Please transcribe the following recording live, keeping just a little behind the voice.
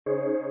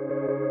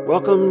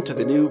Welcome to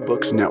the New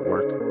Books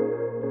Network.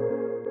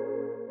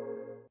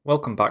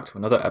 Welcome back to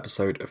another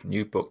episode of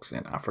New Books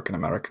in African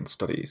American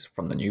Studies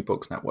from the New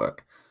Books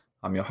Network.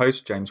 I'm your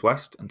host, James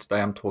West, and today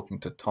I'm talking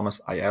to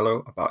Thomas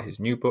Aiello about his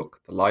new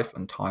book, The Life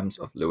and Times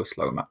of Louis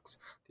Lomax,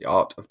 The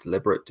Art of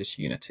Deliberate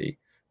Disunity,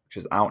 which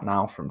is out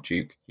now from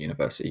Duke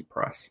University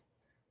Press.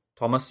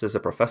 Thomas is a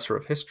professor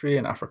of history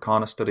and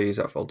Africana studies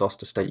at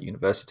Valdosta State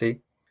University.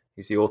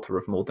 He's the author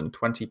of more than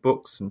 20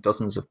 books and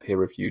dozens of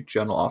peer-reviewed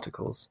journal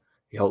articles.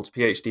 He holds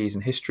PhDs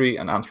in history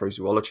and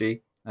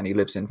anthrozoology, and he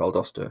lives in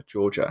Valdosta,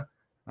 Georgia.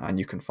 And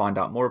you can find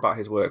out more about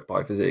his work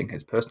by visiting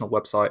his personal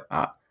website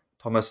at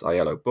Thomas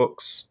Aiello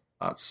Books.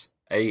 That's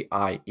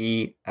AIELLO.com.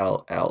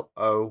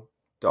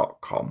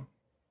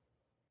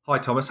 Hi,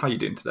 Thomas. How are you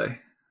doing today?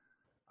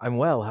 I'm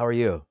well. How are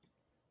you?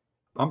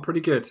 I'm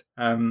pretty good.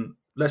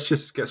 Let's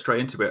just get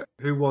straight into it.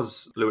 Who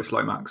was Louis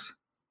Lomax?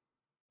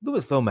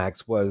 Louis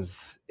Lomax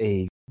was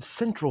a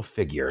central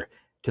figure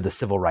to the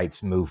civil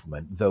rights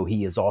movement, though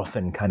he is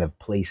often kind of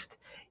placed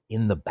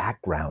in the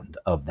background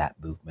of that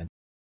movement.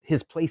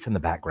 His place in the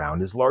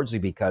background is largely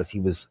because he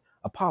was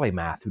a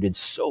polymath who did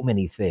so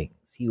many things.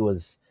 He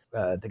was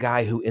the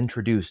guy who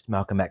introduced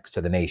Malcolm X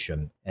to the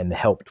nation and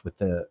helped with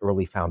the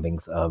early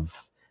foundings of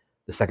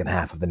the second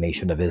half of the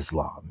Nation of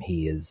Islam.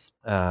 He is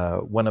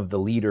one of the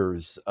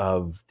leaders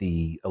of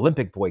the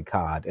Olympic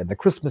boycott and the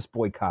Christmas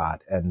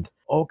boycott and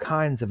all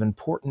kinds of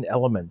important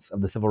elements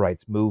of the civil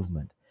rights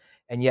movement.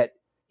 And yet,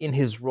 in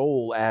his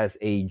role as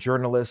a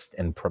journalist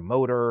and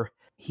promoter,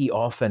 he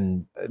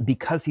often,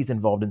 because he's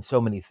involved in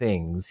so many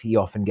things, he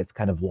often gets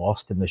kind of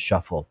lost in the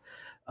shuffle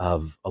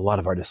of a lot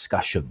of our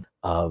discussion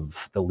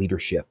of the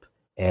leadership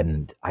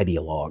and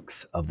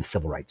ideologues of the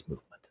civil rights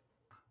movement.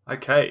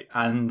 Okay,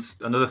 and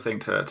another thing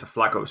to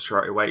flag up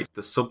straight away,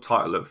 the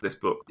subtitle of this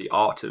book, The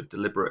Art of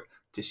Deliberate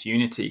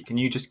Disunity. Can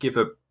you just give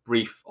a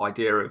brief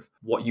idea of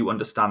what you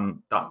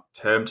understand that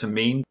term to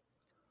mean?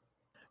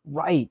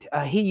 Right.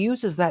 He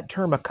uses that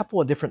term a couple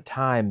of different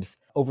times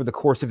over the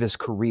course of his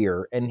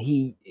career, and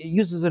he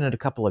uses it in a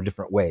couple of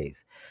different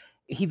ways.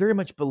 He very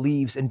much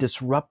believes in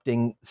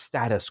disrupting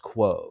status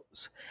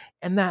quos,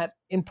 and that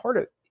in part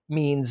it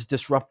means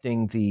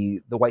disrupting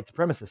the white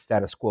supremacist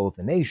status quo of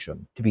the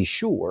nation, to be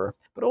sure,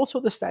 but also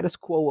the status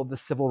quo of the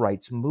civil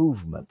rights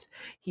movement.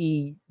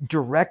 He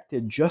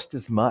directed just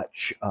as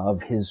much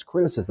of his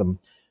criticism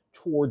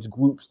towards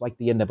groups like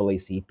the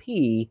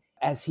NAACP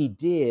as he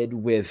did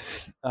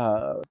with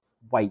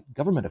white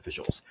government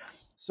officials.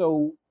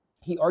 So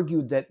he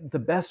argued that the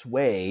best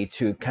way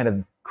to kind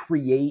of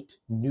create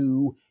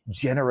new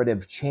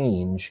generative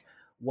change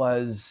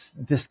was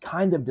this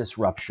kind of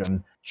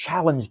disruption,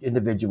 challenged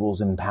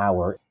individuals in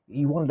power.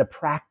 He wanted to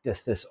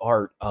practice this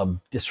art of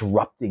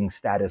disrupting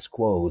status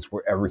quos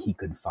wherever he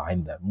could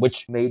find them,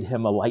 which made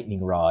him a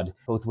lightning rod,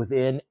 both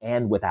within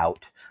and without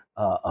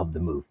of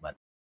the movement.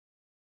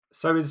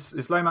 So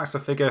is Lomax a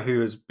figure who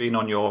has been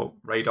on your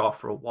radar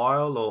for a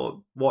while,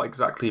 or what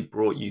exactly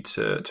brought you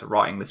to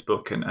writing this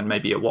book, and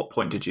maybe at what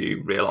point did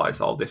you realize,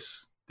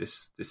 this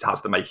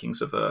has the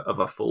makings of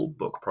a full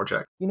book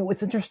project?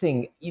 It's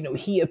interesting.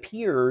 He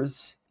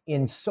appears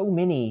in so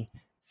many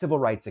civil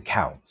rights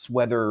accounts,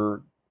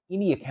 whether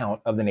any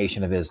account of the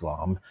Nation of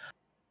Islam,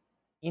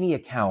 any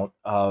account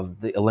of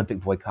the Olympic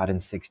boycott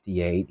in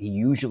 '68. He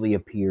usually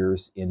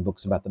appears in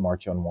books about the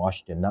March on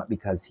Washington, not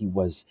because he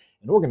was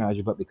an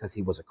organizer, but because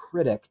he was a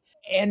critic.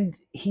 And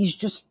he's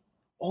just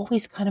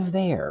always kind of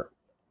there.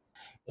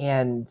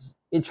 And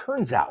it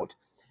turns out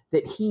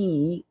that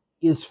he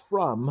is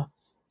from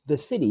the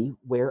city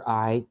where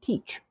I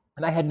teach.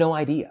 And I had no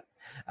idea.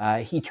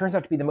 He turns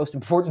out to be the most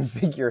important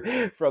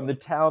figure from the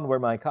town where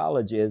my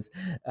college is.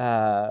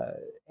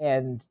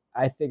 And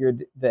I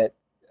figured that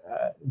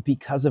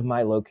because of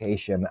my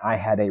location, I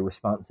had a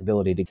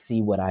responsibility to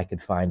see what I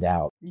could find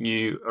out.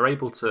 You are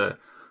able to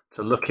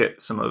look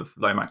at some of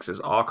Lomax's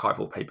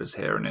archival papers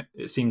here, and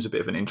it seems a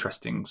bit of an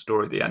interesting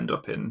story. They end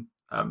up in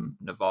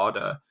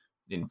Nevada,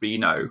 in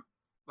Reno.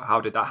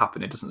 How did that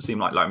happen? It doesn't seem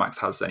like Lomax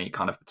has any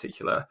kind of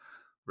particular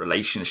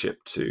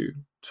relationship to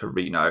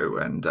Reno,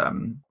 and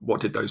what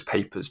did those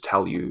papers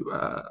tell you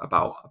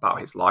about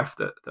his life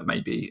that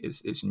maybe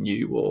is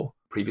new or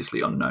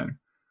previously unknown?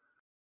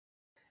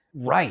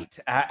 Right,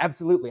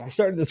 absolutely. I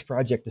started this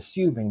project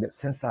assuming that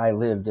since I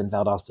lived in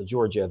Valdosta,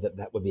 Georgia,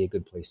 that would be a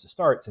good place to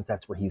start, since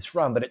that's where he's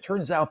from. But it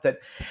turns out that,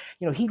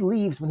 he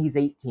leaves when he's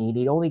 18.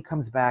 He only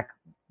comes back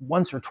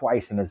once or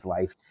twice in his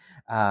life.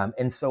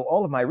 And so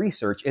all of my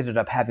research ended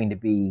up having to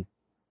be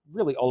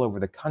really all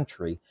over the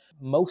country.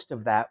 Most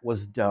of that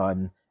was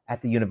done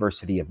at the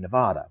University of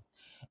Nevada.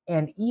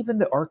 And even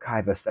the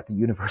archivists at the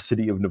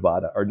University of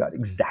Nevada are not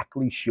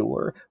exactly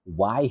sure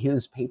why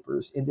his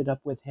papers ended up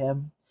with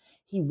him.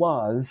 He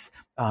was,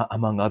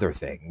 among other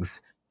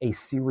things, a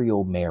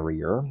serial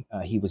marrier.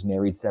 He was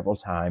married several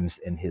times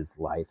in his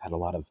life, had a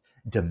lot of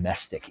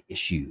domestic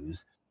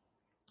issues.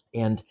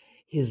 And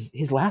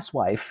his last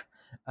wife,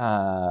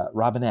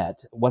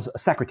 Robinette, was a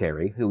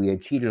secretary who he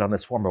had cheated on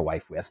his former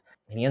wife with.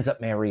 And he ends up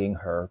marrying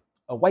her,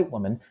 a white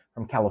woman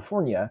from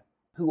California,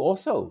 who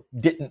also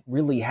didn't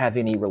really have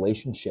any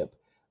relationship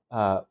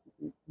uh,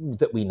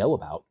 that we know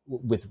about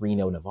with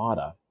Reno,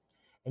 Nevada.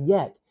 And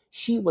yet,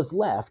 she was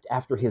left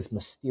after his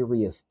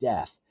mysterious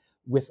death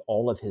with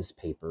all of his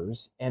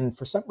papers. And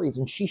for some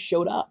reason, she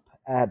showed up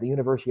at the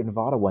University of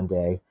Nevada one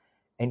day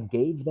and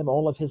gave them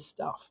all of his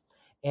stuff.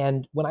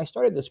 And when I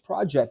started this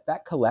project,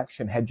 that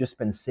collection had just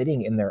been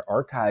sitting in their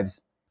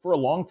archives for a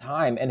long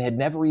time and had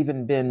never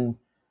even been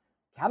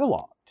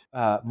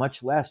cataloged,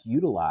 much less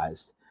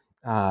utilized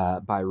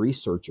by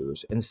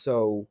researchers. And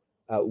so,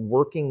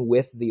 working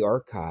with the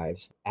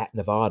archives at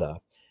Nevada,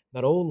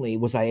 not only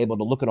was I able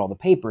to look at all the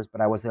papers,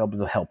 but I was able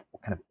to help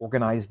kind of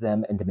organize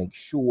them and to make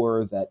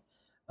sure that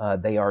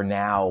they are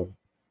now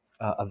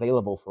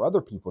available for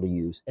other people to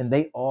use. And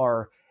they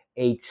are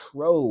a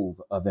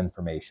trove of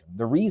information.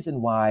 The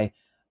reason why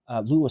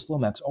Louis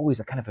Lomax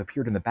always kind of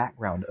appeared in the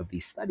background of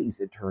these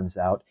studies, it turns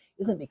out,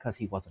 isn't because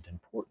he wasn't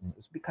important.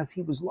 It's because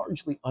he was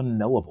largely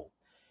unknowable.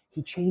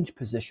 He changed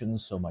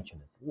positions so much in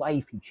his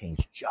life. He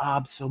changed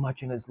jobs so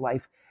much in his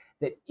life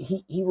that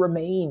he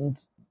remained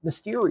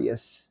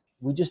mysterious.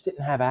 We just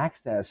didn't have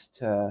access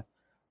to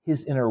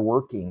his inner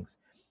workings.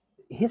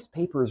 His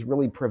papers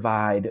really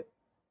provide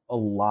a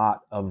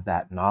lot of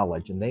that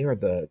knowledge, and they are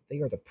the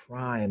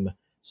prime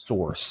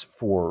source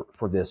for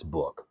this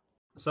book.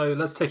 So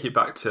let's take it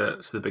back to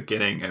the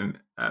beginning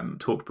and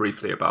talk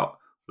briefly about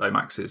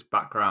Lomax's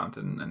background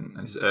and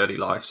his early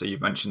life. So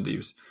you've mentioned he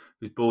was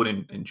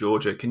born in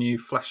Georgia. Can you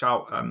flesh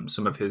out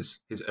some of his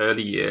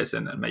early years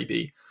and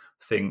maybe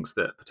things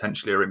that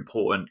potentially are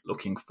important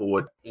looking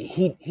forward?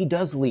 He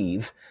does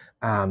leave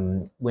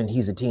when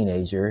he's a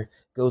teenager,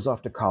 goes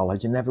off to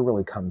college, and never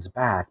really comes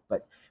back.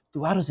 But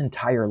throughout his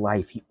entire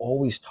life, he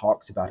always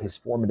talks about his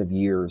formative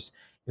years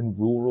in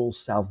rural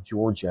South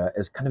Georgia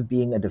as kind of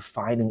being a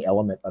defining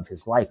element of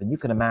his life. And you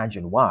can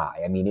imagine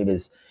why. I mean,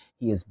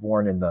 he is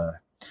born in the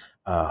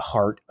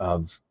heart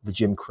of the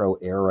Jim Crow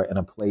era in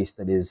a place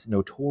that is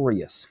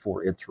notorious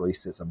for its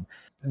racism.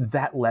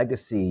 That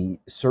legacy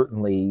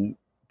certainly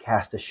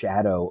cast a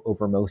shadow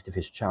over most of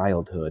his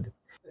childhood.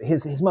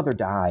 His mother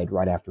died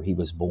right after he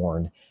was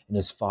born, and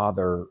his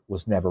father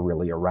was never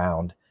really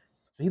around.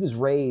 So he was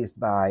raised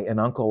by an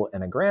uncle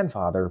and a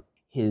grandfather.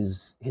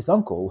 His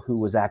uncle, who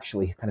was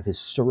actually kind of his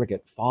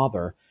surrogate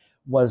father,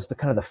 was the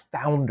kind of the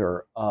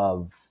founder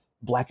of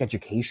Black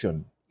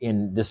education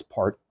in this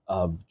part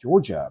of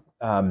Georgia.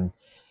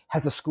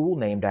 Has a school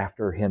named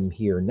after him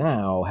here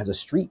now, has a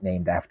street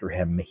named after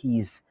him.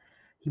 He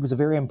was a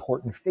very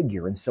important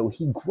figure. And so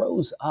he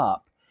grows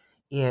up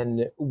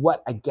in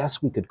what I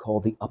guess we could call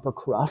the upper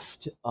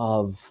crust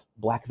of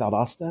Black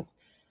Valdosta.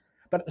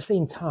 But at the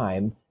same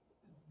time,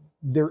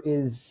 there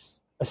is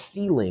a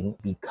ceiling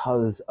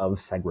because of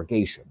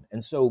segregation.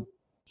 And so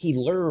he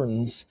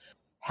learns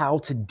how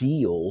to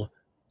deal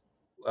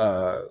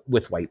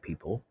with white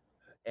people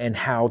and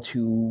how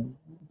to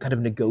kind of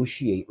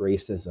negotiate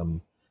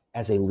racism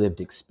as a lived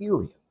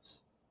experience.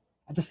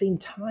 At the same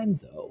time,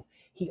 though,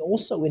 he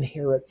also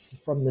inherits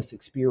from this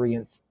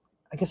experience,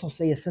 I guess I'll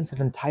say, a sense of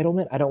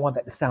entitlement. I don't want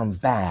that to sound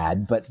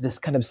bad, but this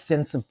kind of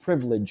sense of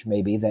privilege,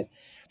 maybe,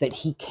 that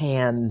he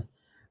can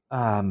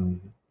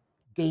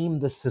game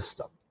the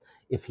system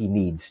if he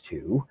needs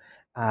to,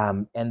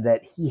 and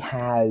that he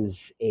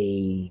has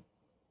a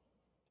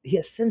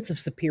sense of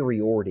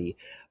superiority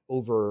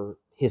over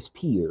his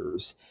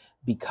peers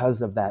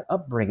because of that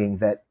upbringing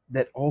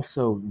that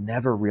also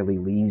never really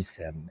leaves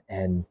him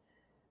and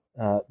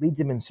leads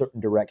him in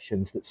certain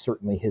directions that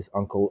certainly his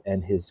uncle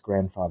and his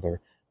grandfather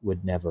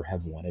would never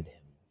have wanted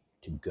him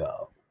to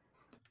go.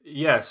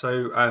 Yeah,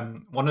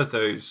 so one of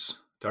those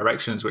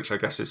directions, which I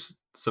guess is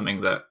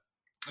something that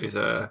is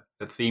a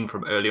theme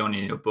from early on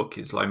in your book,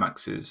 is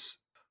Lomax's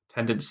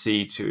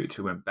tendency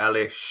to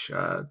embellish,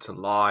 to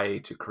lie,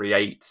 to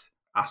create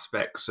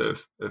aspects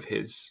of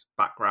his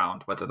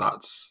background, whether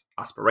that's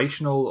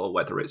aspirational or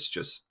whether it's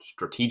just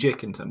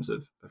strategic in terms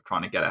of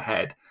trying to get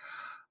ahead.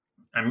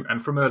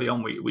 And from early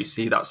on, we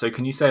see that. So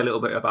can you say a little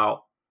bit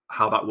about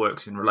how that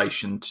works in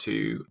relation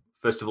to,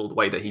 first of all, the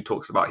way that he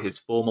talks about his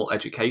formal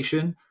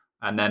education,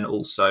 and then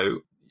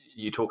also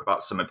you talk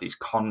about some of these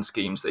con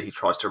schemes that he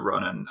tries to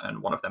run,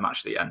 and one of them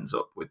actually ends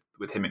up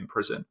with him in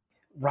prison.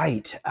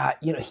 Right.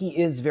 He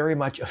is very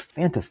much a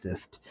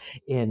fantasist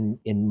in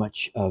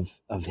much of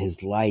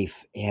his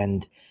life.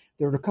 And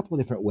there are a couple of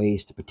different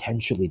ways to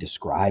potentially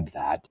describe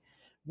that.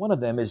 One of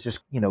them is just,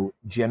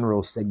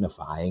 general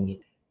signifying,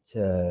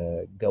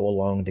 to go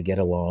along to get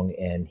along.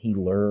 And he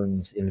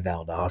learns in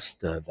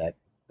Valdosta that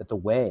the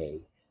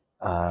way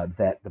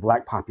that the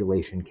Black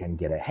population can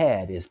get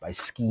ahead is by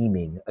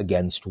scheming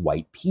against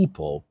white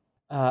people.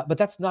 But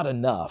that's not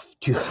enough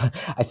to,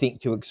 I think,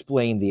 to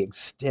explain the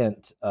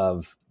extent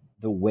of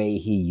the way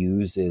he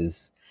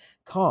uses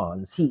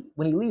cons.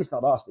 When he leaves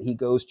Valdosta, he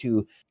goes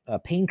to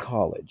Payne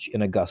College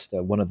in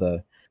Augusta, one of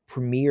the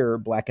premier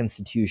Black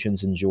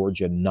institutions in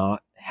Georgia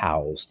not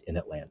housed in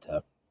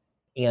Atlanta,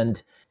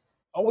 and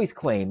always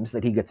claims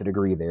that he gets a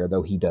degree there,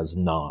 though he does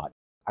not.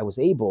 I was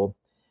able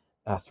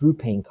through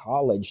Payne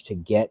College to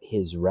get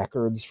his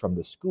records from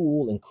the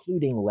school,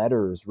 including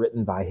letters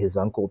written by his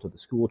uncle to the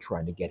school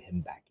trying to get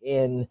him back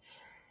in.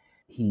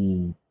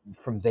 He,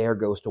 from there,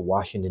 goes to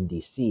Washington,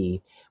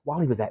 D.C. While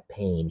he was at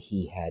Payne,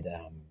 he had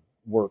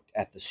worked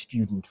at the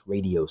student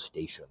radio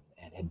station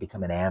and had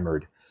become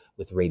enamored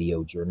with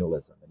radio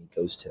journalism. And he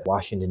goes to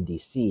Washington,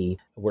 D.C.,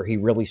 where he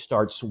really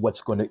starts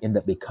what's going to end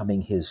up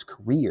becoming his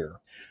career.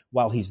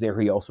 While he's there,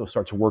 he also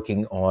starts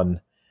working on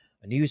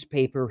a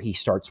newspaper. He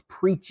starts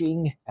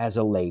preaching as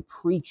a lay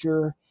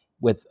preacher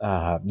with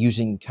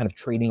using kind of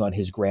training on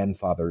his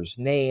grandfather's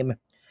name.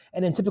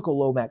 And in typical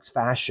Lomax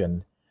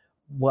fashion,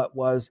 what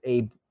was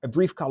a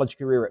brief college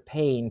career at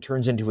Payne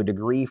turns into a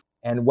degree,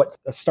 and what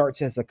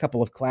starts as a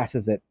couple of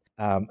classes at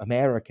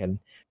American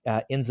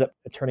ends up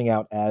turning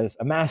out as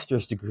a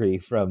master's degree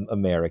from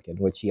American,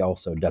 which he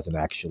also doesn't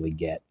actually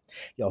get.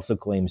 He also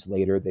claims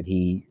later that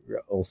he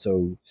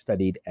also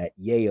studied at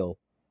Yale.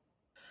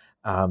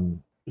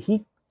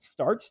 He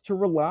starts to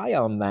rely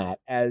on that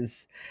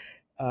as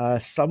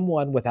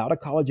someone without a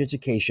college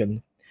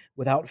education,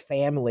 without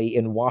family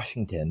in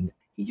Washington.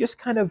 He just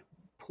kind of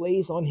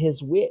plays on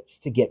his wits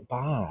to get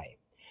by.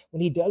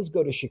 When he does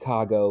go to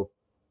Chicago,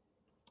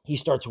 he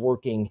starts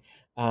working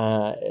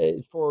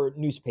for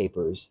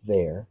newspapers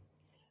there,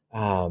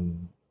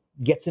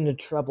 gets into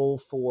trouble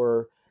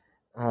for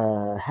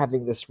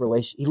having this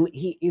relation.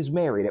 He is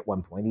married at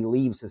one point. He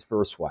leaves his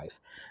first wife,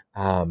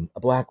 a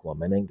black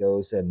woman, and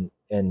goes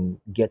and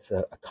gets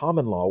a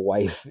common law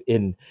wife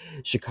in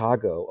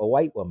Chicago, a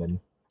white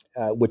woman,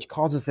 which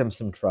causes him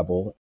some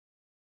trouble.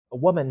 A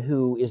woman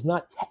who is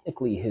not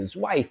technically his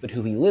wife, but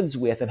who he lives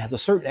with and has a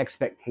certain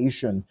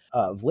expectation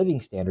of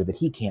living standard that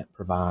he can't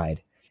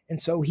provide. And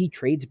so he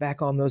trades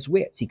back on those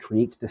wits. He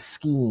creates this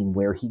scheme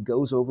where he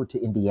goes over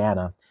to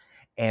Indiana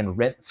and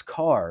rents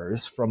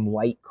cars from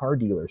white car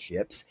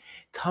dealerships,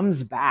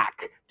 comes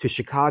back to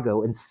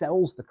Chicago and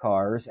sells the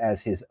cars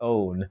as his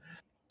own,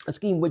 a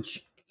scheme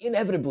which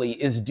inevitably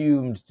is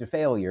doomed to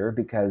failure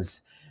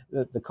because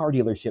the car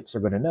dealerships are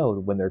going to know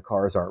when their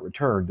cars aren't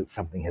returned that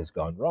something has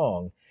gone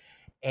wrong.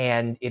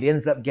 And it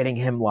ends up getting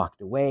him locked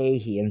away.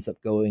 He ends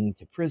up going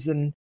to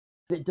prison.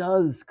 It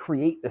does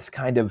create this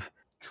kind of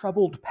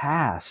troubled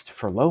past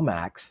for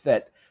Lomax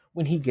that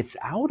when he gets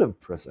out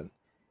of prison,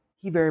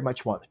 he very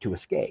much wants to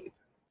escape.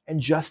 And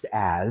just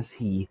as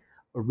he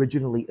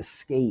originally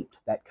escaped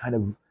that kind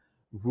of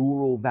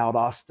rural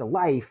Valdosta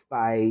life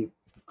by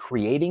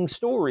creating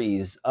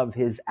stories of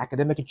his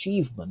academic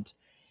achievement,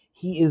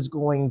 he is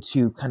going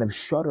to kind of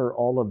shutter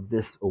all of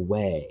this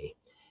away.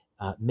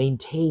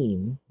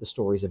 Maintain the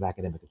stories of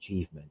academic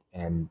achievement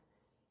and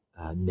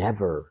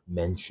never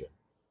mention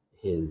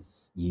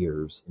his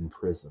years in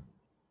prison.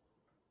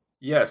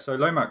 Yeah, so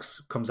Lomax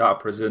comes out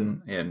of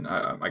prison in,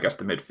 I guess,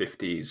 the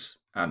mid-50s,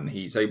 and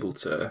he's able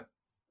to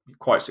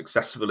quite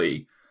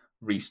successfully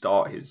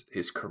restart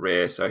his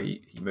career. So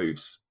he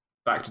moves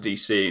back to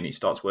DC and he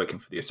starts working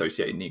for the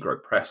Associated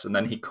Negro Press, and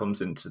then he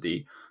comes into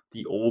the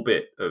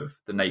orbit of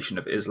the Nation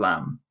of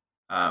Islam.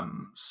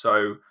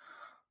 So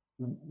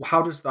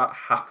how does that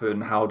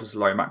happen? How does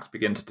Lomax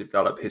begin to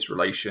develop his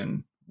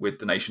relation with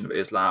the Nation of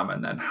Islam,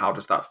 and then how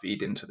does that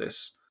feed into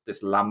this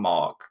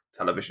landmark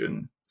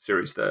television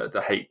series,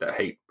 the Hate That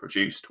Hate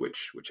produced,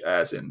 which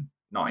airs in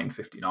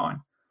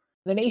 1959?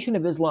 The Nation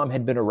of Islam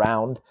had been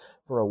around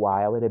for a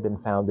while. It had been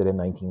founded in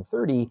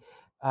 1930,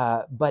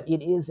 but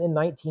it is in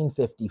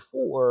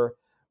 1954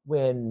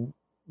 when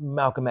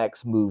Malcolm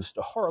X moves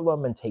to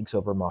Harlem and takes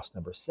over Mosque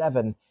Number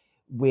 7,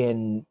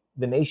 when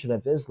the Nation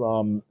of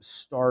Islam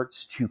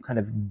starts to kind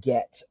of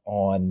get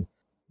on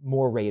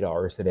more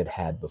radars than it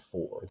had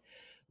before.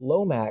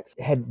 Lomax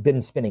had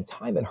been spending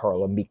time in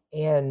Harlem,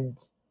 and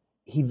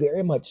he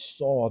very much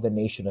saw the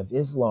Nation of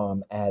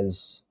Islam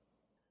as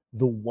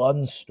the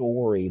one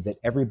story that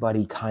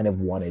everybody kind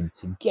of wanted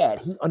to get.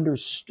 He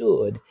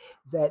understood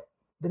that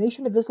the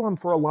Nation of Islam,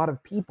 for a lot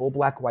of people,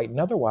 black, white, and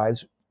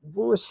otherwise,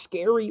 were a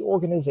scary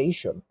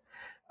organization.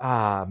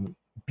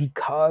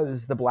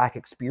 Because the black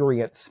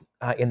experience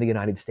in the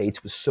United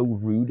States was so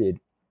rooted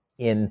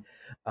in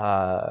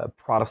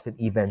Protestant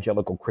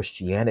evangelical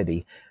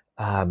Christianity,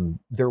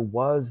 there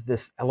was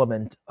this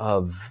element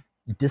of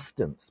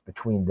distance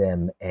between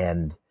them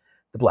and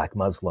the black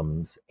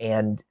Muslims.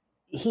 And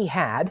he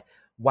had,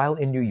 while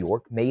in New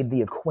York, made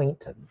the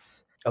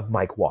acquaintance of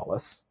Mike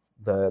Wallace,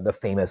 the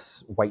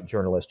famous white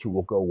journalist who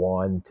will go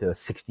on to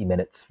 60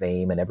 Minutes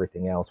fame and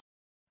everything else,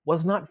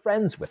 was not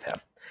friends with him.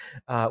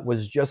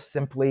 Was just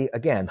simply,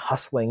 again,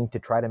 hustling to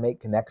try to make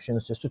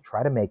connections, just to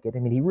try to make it. I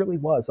mean, he really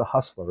was a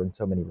hustler in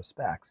so many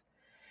respects.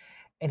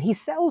 And he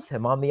sells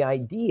him on the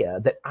idea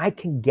that I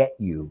can get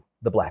you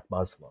the black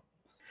Muslims.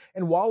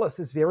 And Wallace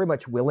is very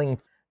much willing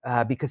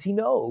because he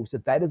knows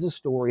that that is a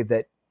story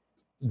that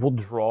will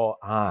draw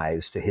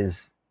eyes to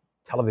his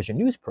television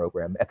news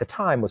program. At the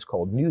time was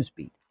called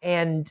Newsbeat.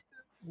 And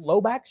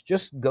Lomax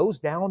just goes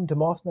down to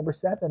Mosque Number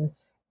 7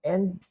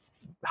 and,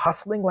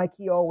 hustling like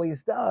he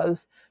always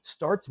does,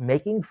 starts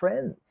making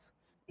friends.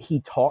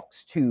 He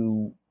talks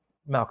to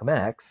Malcolm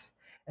X,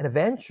 and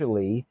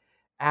eventually,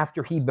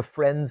 after he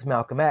befriends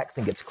Malcolm X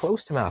and gets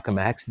close to Malcolm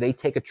X, they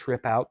take a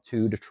trip out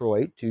to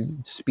Detroit to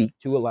speak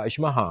to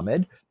Elijah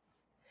Muhammad.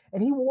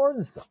 And he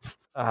warns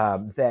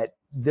them that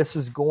this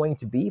is going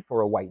to be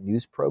for a white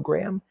news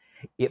program.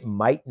 It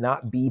might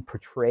not be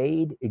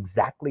portrayed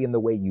exactly in the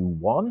way you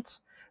want,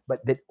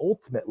 but that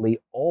ultimately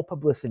all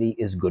publicity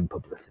is good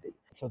publicity.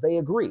 So they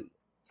agree.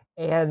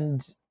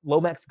 And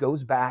Lomax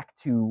goes back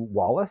to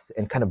Wallace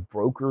and kind of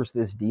brokers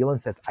this deal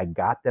and says, I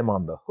got them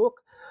on the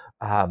hook.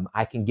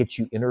 I can get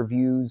you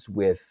interviews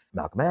with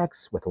Malcolm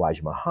X, with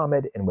Elijah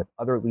Muhammad, and with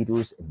other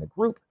leaders in the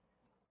group.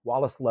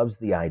 Wallace loves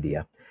the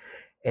idea.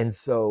 And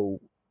so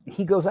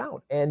he goes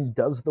out and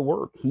does the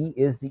work. He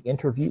is the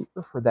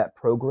interviewer for that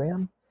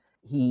program.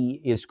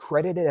 He is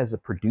credited as a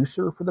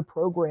producer for the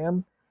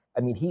program.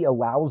 I mean, he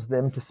allows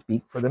them to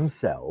speak for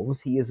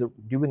themselves. He is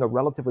doing a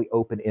relatively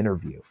open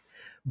interview.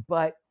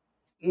 But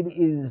it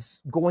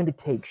is going to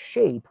take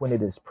shape when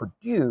it is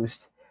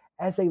produced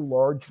as a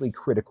largely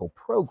critical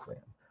program.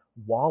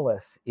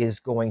 Wallace is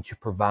going to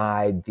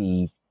provide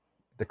the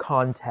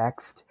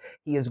context.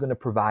 He is going to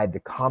provide the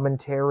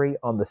commentary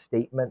on the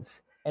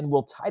statements, and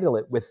we'll title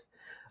it with,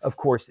 of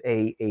course,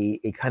 a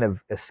kind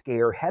of a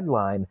scare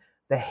headline,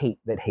 The Hate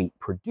That Hate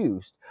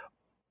Produced.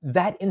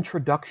 That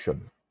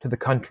introduction to the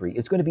country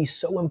is going to be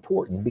so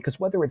important because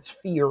whether it's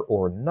fear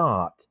or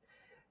not,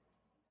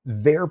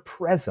 their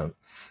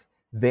presence,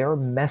 their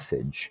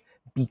message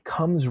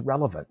becomes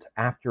relevant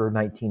after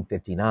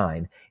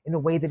 1959 in a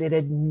way that it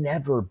had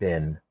never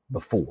been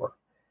before.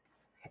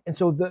 And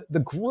so the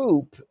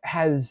group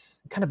has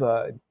kind of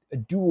a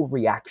dual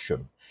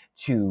reaction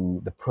to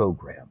the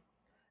program.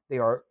 They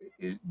are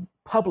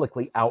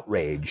publicly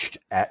outraged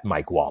at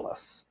Mike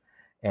Wallace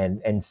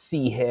and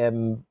see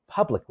him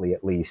publicly,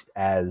 at least,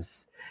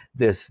 as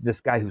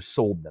this guy who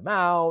sold them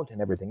out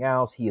and everything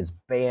else. He is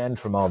banned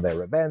from all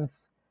their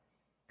events.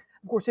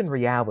 Of course, in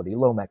reality,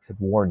 Lomax had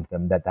warned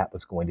them that that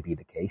was going to be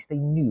the case. They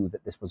knew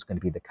that this was going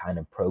to be the kind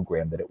of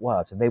program that it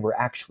was, and they were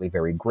actually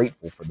very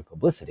grateful for the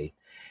publicity.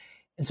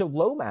 And so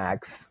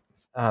Lomax,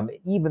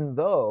 even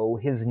though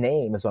his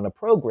name is on a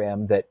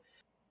program that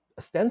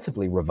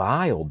ostensibly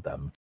reviled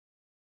them,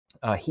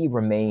 he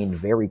remained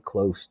very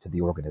close to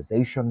the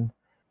organization.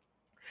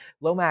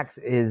 Lomax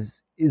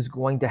is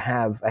going to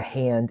have a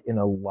hand in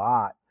a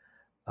lot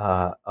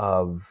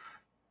of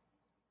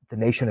the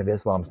Nation of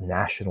Islam's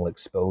national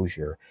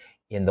exposure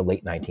in the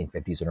late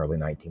 1950s and early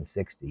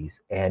 1960s.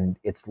 And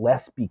it's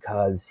less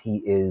because he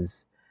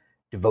is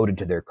devoted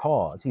to their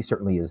cause. He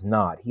certainly is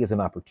not. He is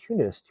an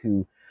opportunist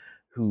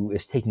who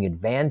is taking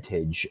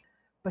advantage,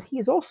 but he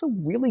is also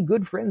really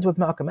good friends with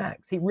Malcolm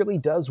X. He really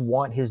does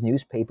want his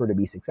newspaper to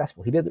be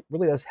successful. He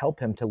really does help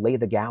him to lay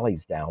the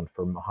galleys down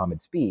for Muhammad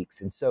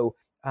Speaks. And so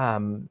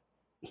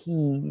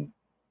he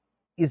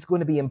is going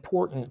to be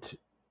important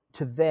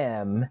to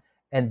them,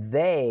 and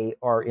they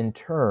are in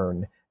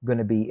turn going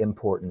to be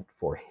important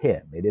for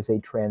him. It is a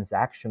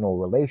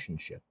transactional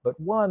relationship, but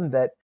one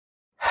that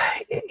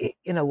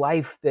in a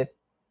life that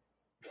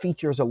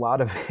features a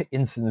lot of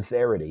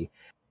insincerity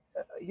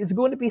is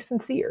going to be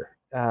sincere,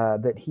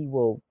 that he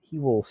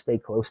will stay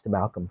close to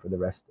Malcolm for the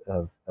rest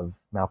of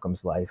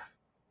Malcolm's life.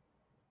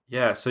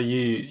 Yeah, so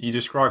you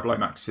describe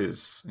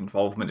Lomax's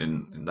involvement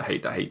in the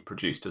Hate That Hate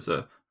Produced as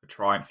a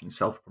triumph in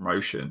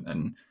self-promotion,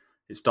 and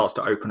it starts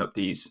to open up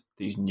these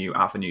new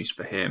avenues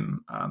for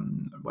him,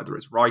 whether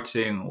it's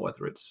writing or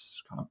whether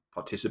it's kind of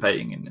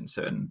participating in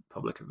certain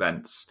public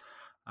events.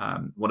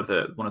 One of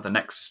the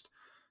next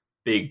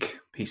big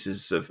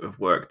pieces of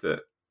work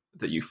that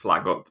you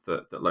flag up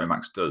that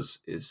Lomax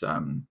does is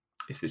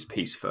this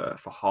piece for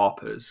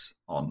Harper's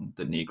on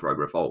the Negro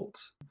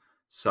Revolt.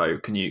 So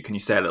can you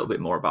say a little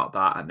bit more about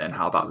that, and then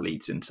how that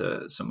leads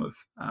into some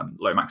of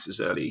Lomax's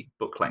early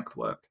book length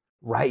work?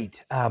 Right.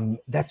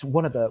 That's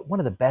one of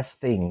the best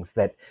things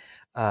that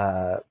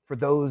for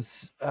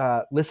those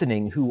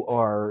listening who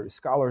are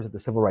scholars of the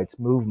civil rights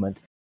movement,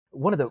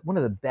 one of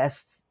the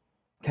best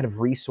kind of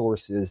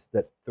resources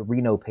that the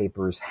Reno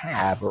papers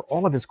have are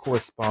all of his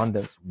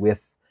correspondence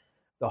with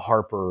the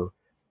Harper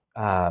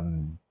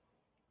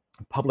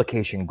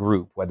publication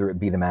group, whether it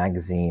be the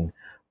magazine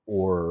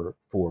or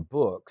for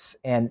books.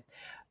 And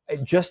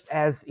just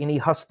as any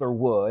hustler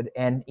would,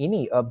 and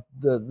any of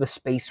the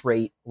space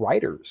rate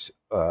writers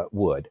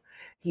would,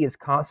 he is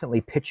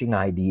constantly pitching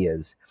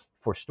ideas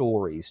for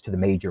stories to the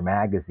major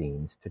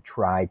magazines to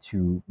try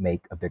to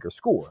make a bigger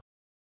score.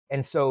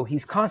 And so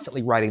he's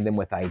constantly writing them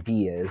with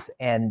ideas,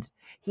 and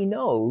he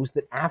knows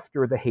that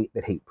after the Hate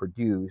That Hate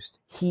Produced,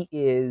 he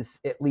is,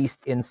 at least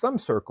in some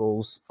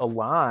circles,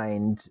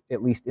 aligned,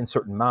 at least in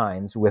certain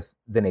minds, with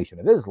the Nation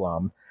of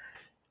Islam.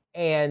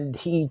 And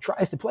he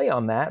tries to play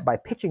on that by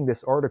pitching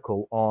this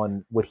article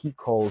on what he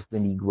calls the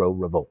Negro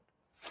Revolt,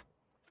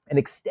 an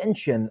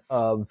extension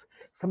of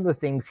some of the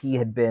things he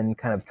had been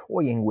kind of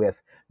toying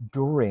with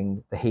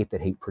during the Hate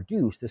That Hate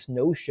Produced, this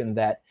notion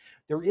that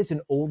there is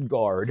an old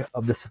guard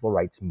of the civil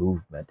rights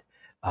movement,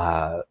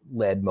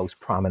 led most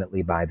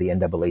prominently by the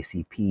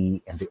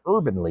NAACP and the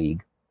Urban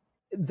League,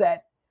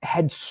 that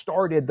had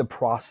started the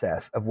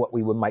process of what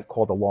we might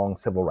call the long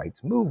civil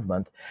rights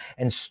movement,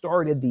 and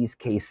started these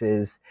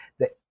cases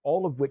that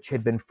all of which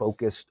had been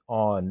focused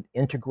on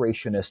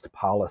integrationist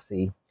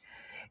policy,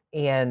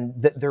 and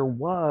that there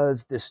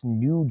was this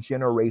new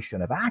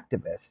generation of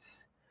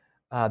activists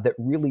that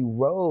really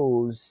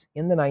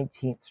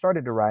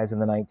started to rise in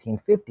the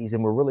 1950s,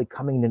 and were really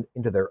coming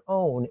into their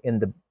own in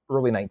the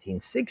early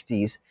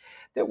 1960s,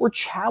 that were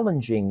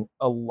challenging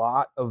a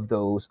lot of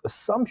those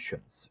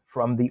assumptions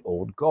from the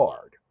old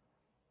guard,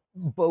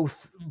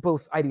 both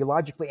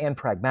ideologically and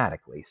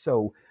pragmatically.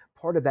 So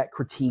part of that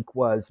critique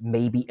was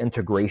maybe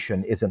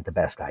integration isn't the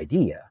best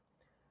idea.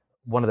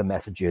 One of the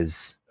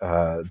messages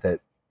that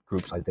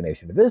groups like the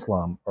Nation of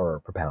Islam are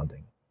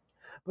propounding.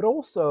 But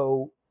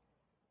also,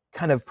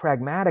 kind of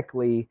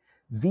pragmatically,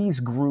 these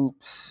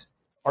groups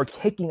are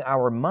taking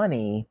our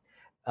money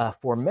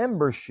for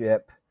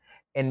membership,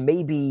 and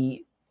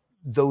maybe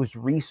those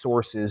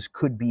resources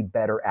could be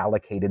better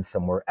allocated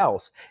somewhere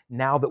else.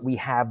 Now that we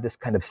have this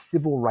kind of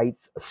civil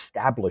rights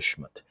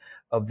establishment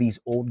of these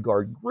old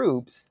guard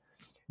groups,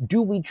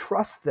 do we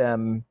trust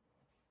them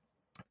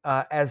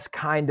as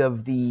kind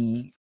of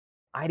the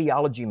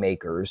ideology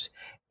makers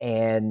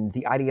and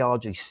the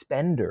ideology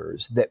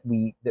spenders that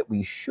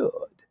we should?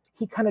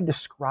 He kind of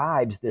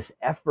describes this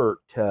effort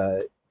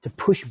to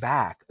push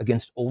back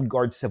against old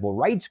guard civil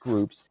rights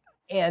groups,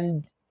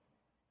 and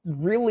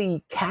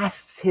really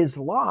casts his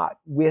lot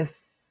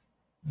with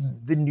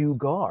the new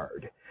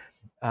guard,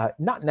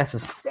 not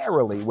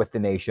necessarily with the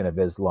Nation of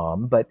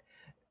Islam, but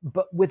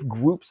with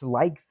groups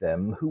like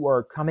them who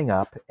are coming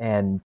up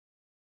and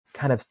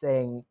kind of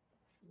saying,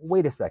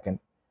 wait a second,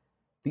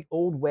 the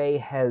old way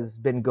has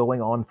been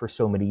going on for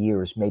so many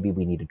years, maybe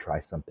we need to try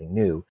something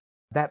new.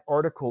 That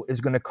article is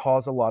going to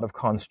cause a lot of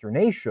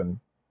consternation.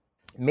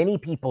 Many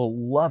people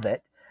love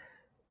it.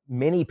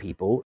 Many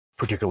people,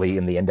 particularly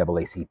in the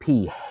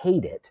NAACP,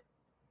 hate it.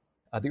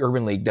 The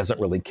Urban League doesn't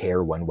really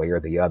care one way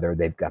or the other.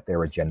 They've got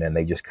their agenda and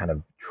they just kind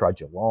of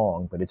trudge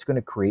along, but it's going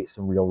to create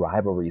some real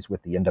rivalries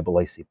with the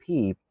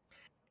NAACP.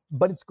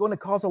 But it's going to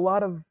cause a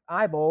lot of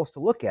eyeballs to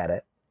look at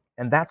it.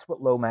 And that's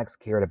what Lomax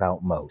cared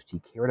about most. He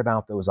cared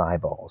about those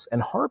eyeballs.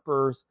 And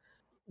Harper's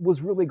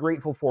was really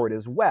grateful for it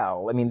as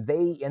well. I mean,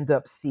 they end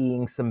up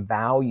seeing some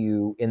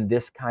value in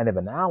this kind of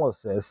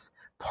analysis,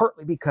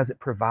 partly because it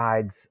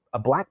provides a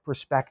Black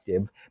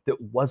perspective that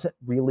wasn't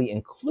really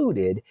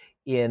included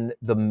in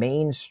the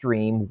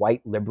mainstream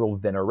white liberal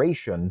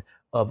veneration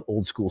of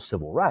old school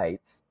civil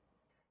rights.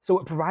 So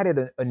it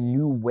provided a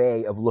new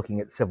way of looking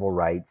at civil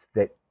rights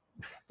that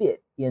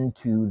fit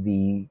into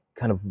the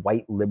kind of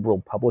white liberal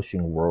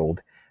publishing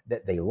world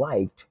that they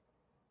liked,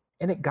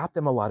 and it got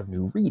them a lot of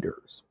new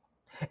readers.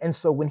 And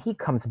so when he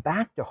comes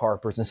back to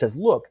Harper's and says,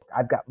 look,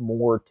 I've got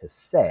more to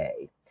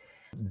say,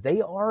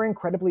 they are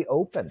incredibly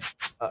open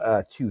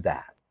to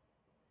that.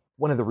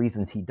 One of the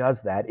reasons he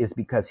does that is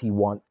because he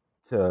wants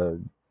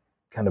to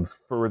kind of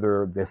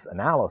further this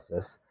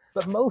analysis,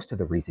 but most of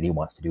the reason he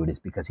wants to do it is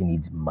because he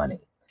needs money.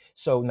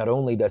 So not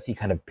only does he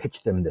kind of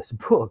pitch them this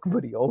book,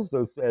 but he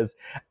also says,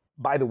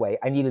 by the way,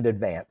 I need an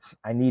advance.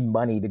 I need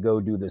money to go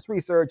do this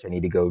research. I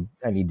need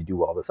to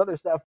do all this other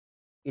stuff.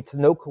 It's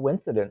no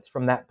coincidence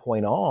from that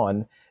point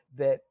on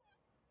that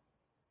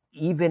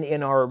even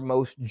in our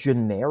most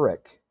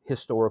generic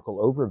historical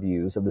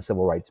overviews of the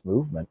civil rights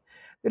movement,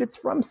 that it's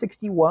from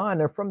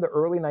 61 or from the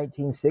early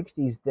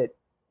 1960s that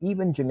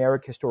even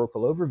generic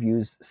historical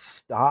overviews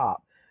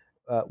stop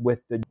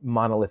with the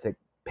monolithic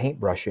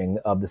paintbrushing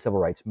of the civil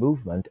rights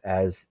movement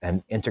as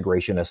an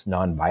integrationist,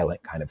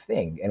 nonviolent kind of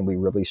thing. And we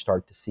really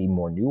start to see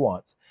more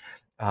nuance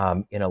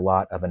in a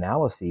lot of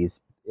analyses.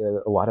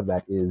 A lot of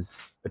that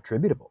is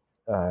attributable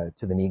to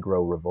the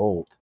Negro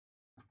Revolt.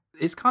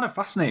 It's kind of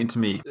fascinating to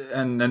me,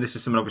 and this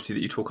is something obviously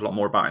that you talk a lot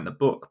more about in the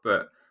book,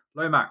 but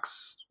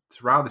Lomax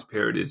throughout this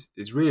period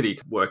is really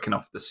working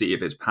off the seat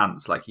of his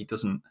pants. Like, he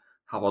doesn't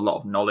have a lot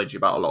of knowledge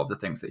about a lot of the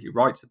things that he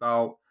writes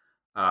about.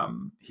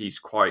 He's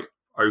quite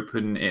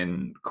open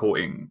in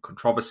courting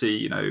controversy.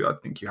 You know, I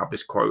think you have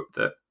this quote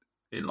that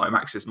in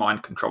Lomax's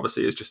mind,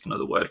 controversy is just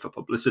another word for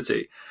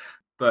publicity.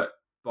 But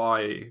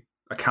by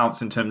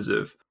accounts in terms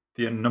of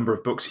the number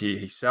of books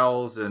he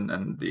sells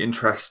and the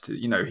interest,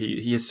 you know,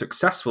 he is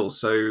successful.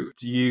 So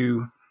do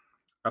you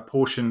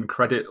apportion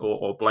credit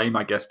or blame,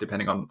 I guess,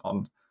 depending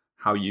on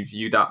how you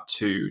view that,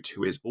 to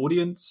his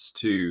audience,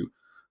 to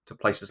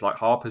places like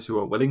Harper's who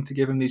are willing to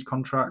give him these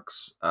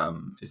contracts?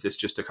 Is this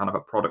just a kind of a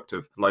product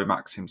of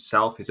Lomax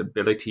himself, his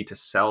ability to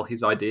sell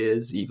his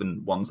ideas,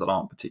 even ones that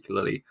aren't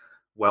particularly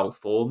well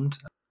formed?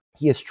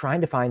 He is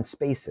trying to find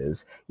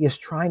spaces. He is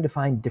trying to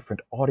find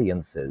different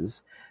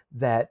audiences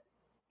that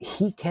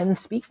he can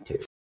speak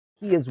to.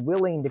 He is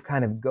willing to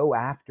kind of go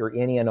after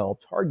any and all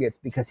targets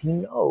because he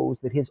knows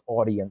that his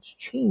audience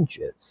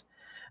changes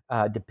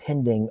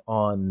depending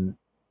on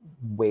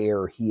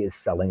where he is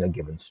selling a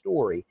given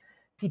story.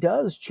 He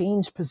does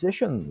change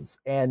positions,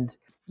 and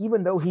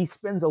even though he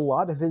spends a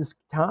lot of his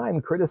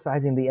time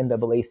criticizing the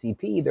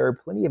NAACP, there are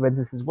plenty of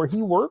instances where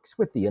he works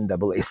with the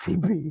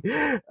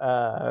NAACP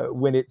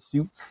when it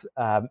suits.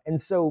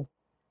 And so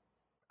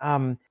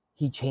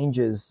He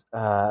changes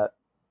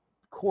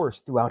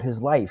course throughout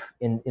his life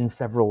in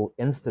several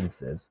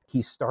instances.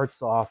 He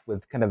starts off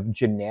with kind of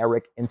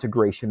generic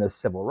integrationist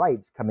civil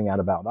rights coming out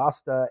of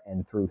Valdosta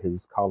and through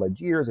his college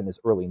years and his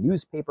early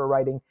newspaper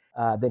writing.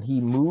 Then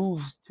he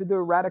moves to the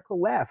radical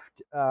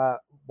left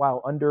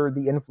while under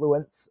the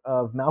influence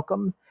of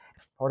Malcolm.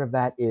 Part of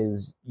that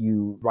is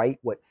you write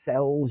what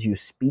sells, you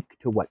speak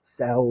to what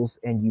sells,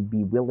 and you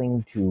be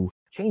willing to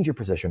change your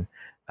position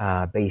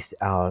based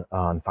out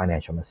on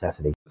financial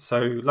necessity.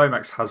 So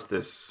Lomax has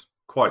this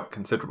quite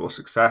considerable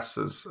success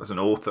as an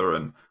author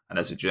and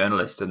as a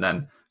journalist. And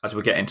then as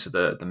we get into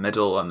the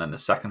middle and then the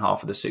second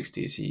half of the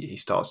 60s, he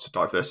starts to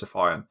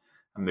diversify and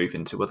move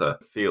into other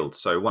fields.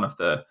 So one of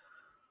the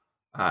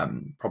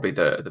probably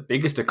the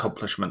biggest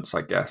accomplishments,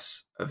 I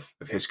guess, of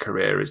his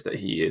career is that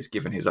he is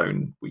given his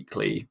own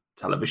weekly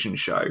television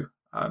show,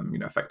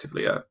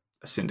 effectively a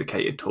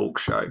syndicated talk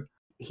show.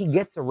 He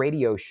gets a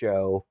radio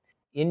show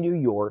in New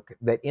York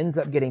that ends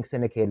up getting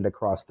syndicated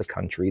across the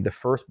country, the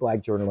first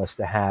Black journalist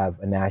to have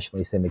a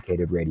nationally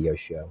syndicated radio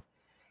show.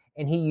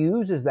 And he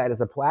uses that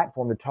as a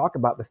platform to talk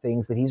about the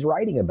things that he's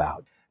writing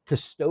about, to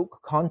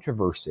stoke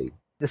controversy.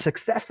 The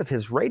success of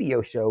his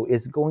radio show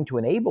is going to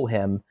enable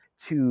him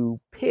to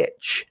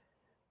pitch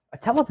a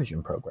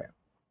television program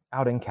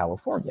out in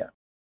California,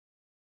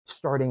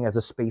 starting as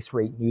a space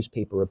rate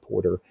newspaper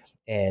reporter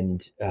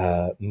and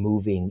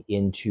moving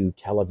into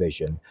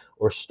television,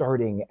 or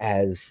starting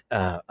as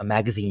a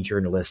magazine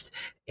journalist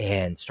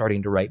and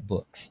starting to write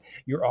books.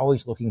 You're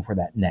always looking for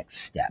that next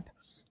step.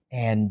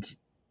 And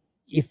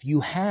if you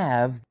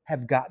have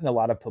gotten a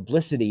lot of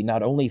publicity,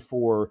 not only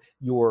for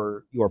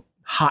your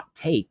hot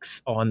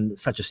takes on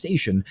such a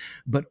station,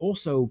 but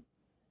also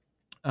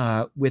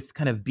with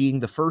kind of being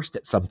the first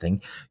at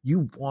something,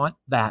 you want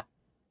that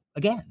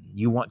again.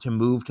 You want to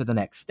move to the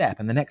next step,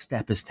 and the next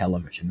step is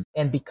television.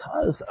 And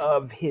because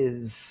of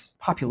his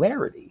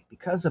popularity,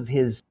 because of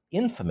his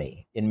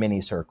infamy in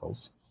many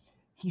circles,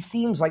 he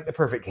seems like the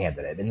perfect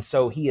candidate. And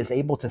so he is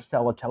able to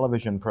sell a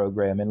television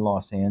program in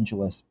Los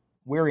Angeles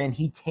wherein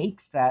he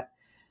takes that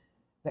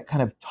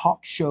kind of talk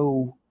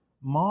show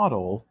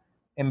model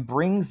and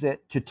brings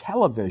it to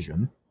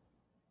television,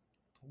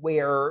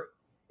 where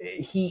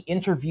he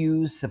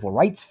interviews civil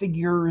rights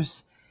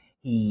figures.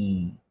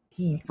 He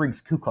brings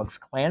Ku Klux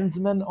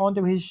Klansmen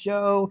onto his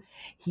show.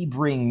 He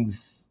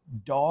brings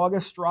dog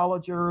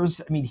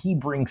astrologers. I mean, he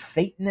brings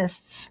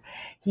Satanists.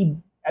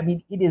 It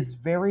is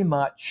very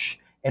much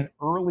an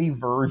early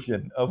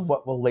version of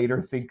what we'll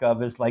later think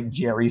of as like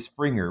Jerry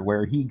Springer,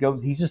 where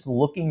he's just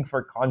looking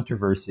for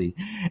controversy.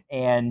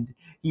 And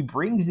he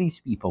brings these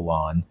people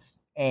on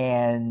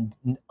and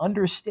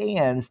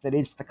understands that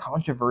it's the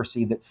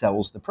controversy that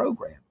sells the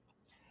program.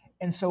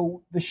 And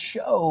so the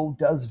show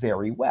does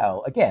very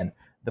well. Again,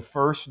 the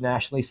first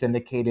nationally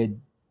syndicated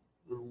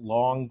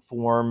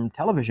long-form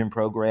television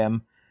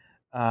program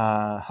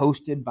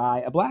hosted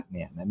by a Black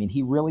man. I mean,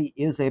 he really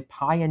is a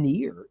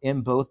pioneer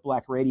in both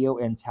Black radio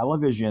and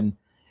television.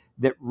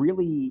 That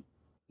really,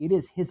 it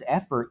is his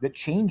effort that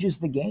changes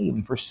the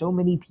game for so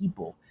many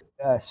people.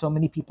 So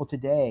many people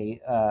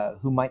today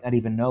who might not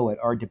even know it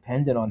are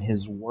dependent on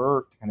his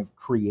work to kind of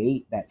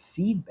create that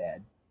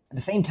seedbed. At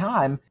the same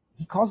time,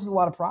 he causes a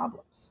lot of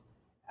problems.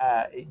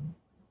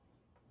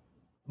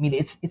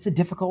 It's a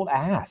difficult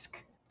ask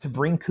to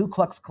bring Ku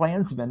Klux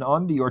Klansmen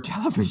onto your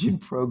television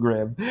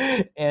program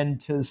and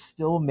to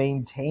still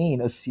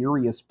maintain a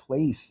serious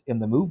place in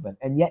the movement.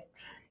 And yet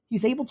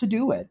he's able to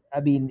do it. I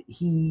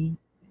mean,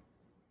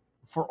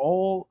 for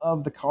all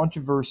of the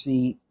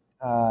controversy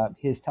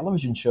his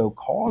television show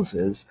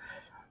causes,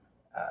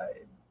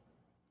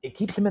 it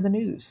keeps him in the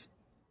news.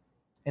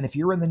 And if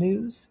you're in the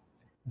news,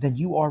 then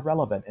you are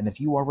relevant. And if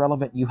you are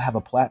relevant, you have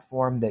a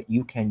platform that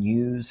you can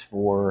use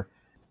for,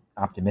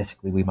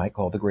 optimistically, we might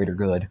call the greater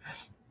good.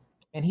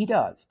 And he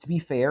does. To be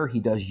fair, he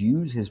does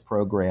use his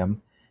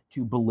program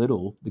to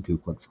belittle the Ku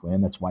Klux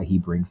Klan. That's why he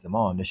brings them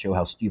on, to show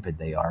how stupid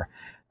they are.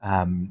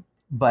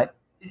 But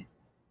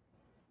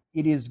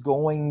it is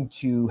going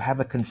to have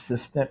a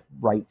consistent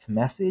right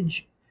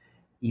message,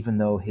 even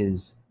though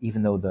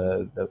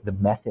the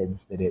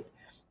methods that it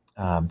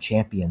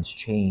champions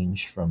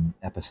change from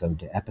episode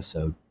to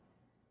episode.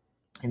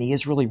 And he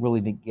is really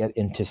willing to get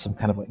into some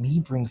kind of he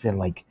brings in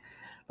like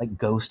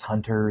ghost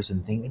hunters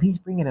and things. And he's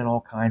bringing in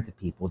all kinds of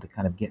people to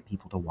kind of get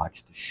people to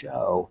watch the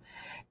show.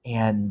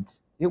 And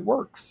it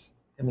works.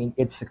 I mean,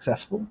 it's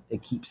successful.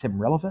 It keeps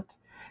him relevant.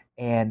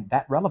 And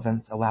that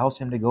relevance allows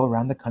him to go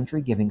around the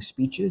country giving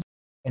speeches.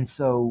 And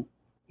so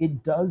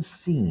it does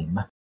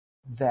seem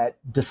that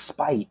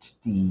despite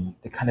the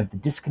kind of the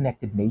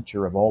disconnected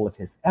nature of all of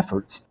his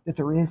efforts, that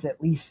there is,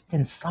 at least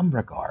in some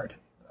regard,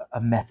 a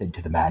method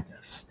to the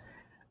madness.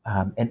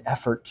 An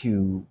effort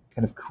to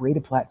kind of create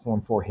a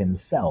platform for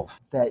himself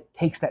that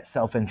takes that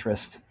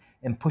self-interest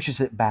and pushes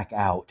it back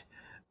out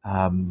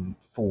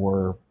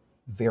for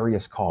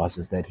various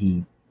causes that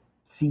he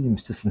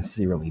seems to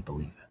sincerely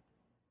believe in.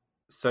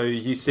 So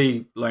you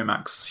see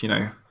Lomax,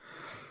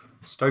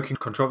 stoking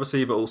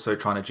controversy, but also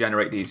trying to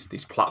generate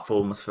these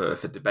platforms for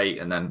debate,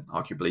 and then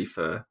arguably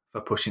for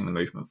pushing the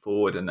movement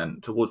forward. And then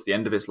towards the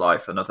end of his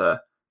life,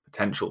 another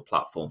potential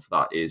platform for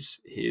that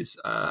is his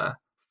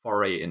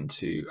foray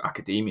into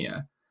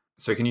academia.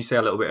 So can you say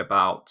a little bit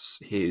about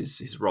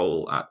his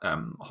role at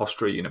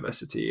Hofstra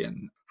University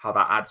and how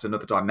that adds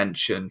another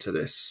dimension to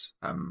this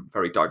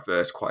very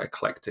diverse, quite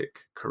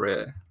eclectic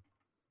career?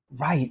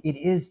 Right. It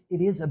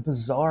is a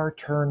bizarre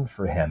turn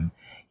for him.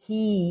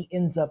 He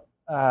ends up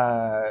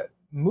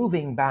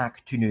moving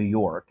back to New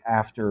York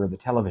after the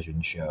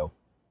television show,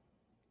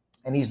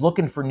 and he's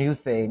looking for new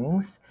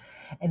things.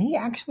 And he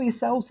actually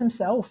sells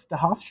himself to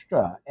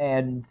Hofstra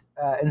and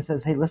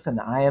says, "Hey, listen,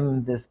 I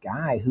am this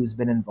guy who's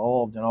been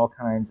involved in all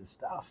kinds of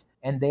stuff,"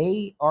 and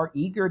they are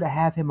eager to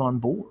have him on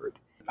board.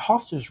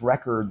 Hofstra's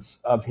records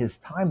of his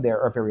time there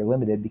are very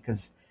limited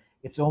because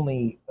it's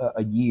only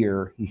a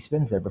year he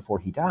spends there before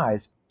he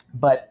dies.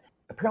 But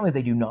apparently,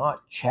 they do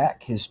not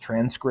check his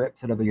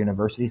transcripts at other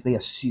universities. They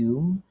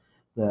assume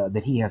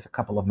that he has a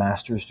couple of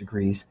master's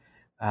degrees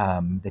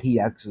that he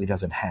actually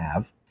doesn't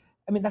have.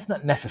 I mean, that's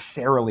not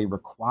necessarily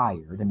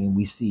required. I mean,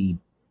 we see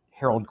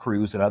Harold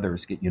Crews and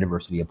others get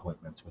university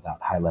appointments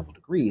without high-level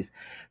degrees,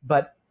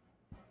 but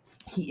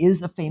he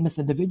is a famous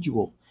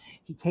individual.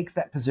 He takes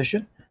that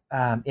position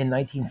in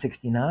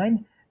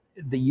 1969.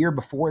 The year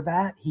before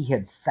that, he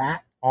had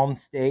sat on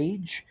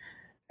stage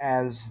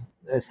as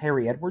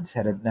Harry Edwards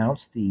had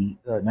announced the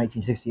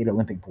 1968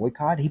 Olympic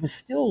boycott. He was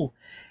still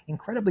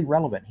incredibly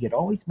relevant. He had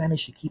always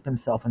managed to keep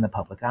himself in the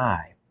public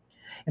eye.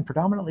 And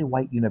predominantly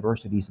white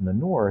universities in the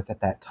North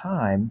at that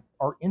time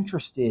are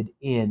interested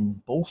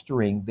in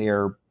bolstering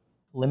their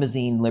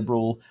limousine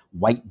liberal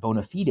white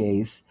bona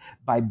fides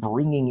by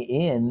bringing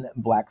in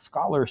Black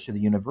scholars to the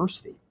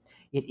university.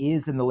 It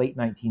is in the late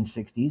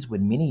 1960s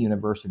when many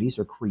universities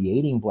are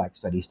creating Black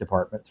studies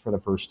departments for the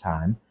first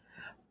time.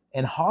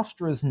 And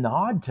Hofstra's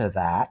nod to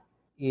that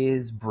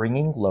is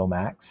bringing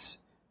Lomax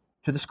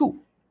to the school.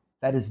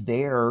 That is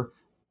their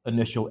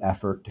initial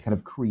effort to kind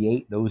of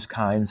create those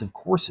kinds of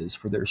courses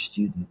for their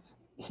students.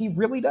 He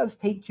really does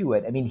take to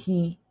it. I mean,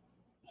 he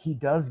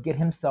does get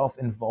himself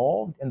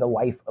involved in the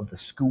life of the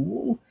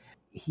school.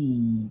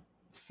 He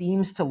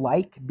seems to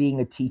like being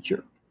a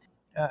teacher,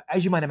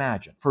 as you might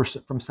imagine,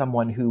 from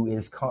someone who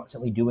is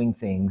constantly doing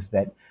things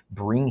that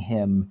bring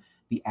him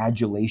the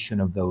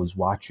adulation of those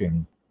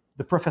watching.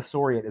 The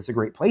professoriate is a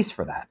great place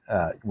for that,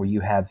 where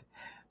you have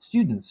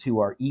students who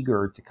are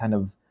eager to kind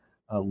of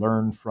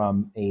learn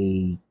from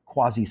a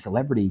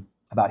quasi-celebrity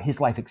about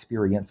his life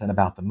experience and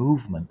about the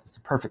movement. It's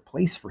a perfect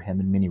place for him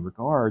in many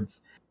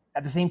regards.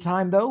 At the same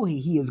time, though,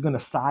 he is going to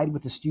side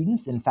with the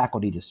students in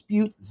faculty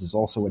disputes. This is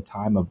also a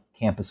time of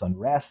campus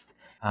unrest,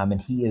 and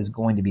he is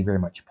going to be very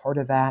much part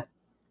of that.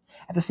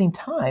 At the same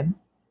time,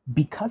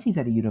 because he's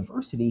at a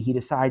university, he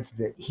decides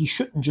that he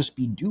shouldn't just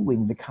be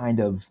doing the kind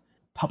of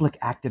public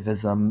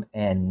activism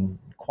and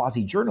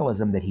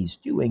quasi-journalism that he's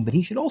doing, but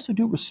he should also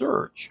do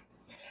research.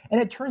 And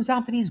it turns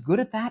out that he's good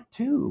at that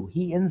too.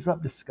 He ends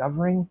up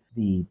discovering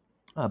the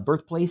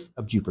birthplace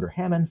of Jupiter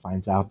Hammond,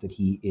 finds out that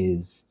he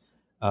is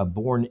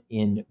born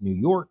in New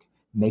York,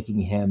 making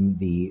him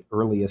the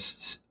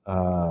earliest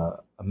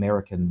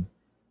American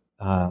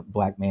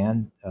Black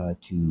man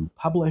to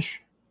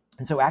publish.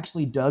 And so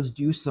actually does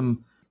do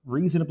some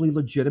reasonably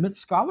legitimate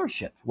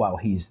scholarship while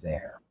he's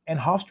there. And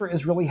Hofstra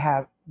is really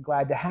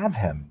glad to have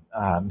him.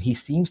 He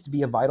seems to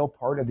be a vital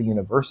part of the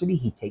university.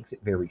 He takes it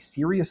very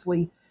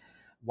seriously.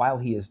 While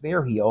he is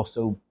there, he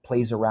also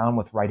plays around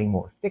with writing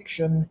more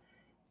fiction.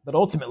 But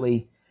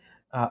ultimately,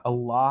 a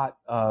lot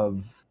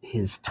of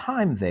his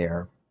time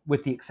there,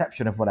 with the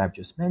exception of what I've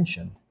just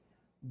mentioned,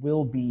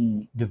 will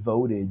be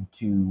devoted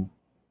to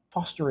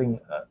fostering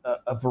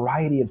a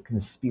variety of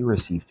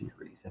conspiracy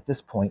theories. At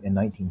this point in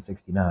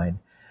 1969,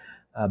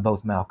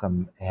 both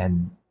Malcolm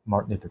and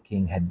Martin Luther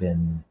King had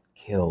been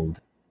killed.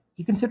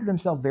 He considered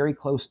himself very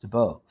close to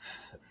both.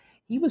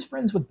 He was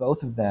friends with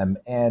both of them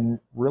and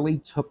really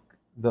took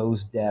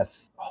those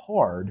deaths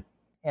hard.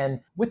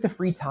 And with the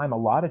free time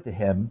allotted to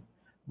him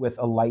with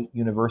a light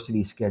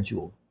university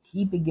schedule,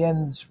 he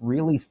begins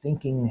really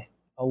thinking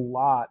a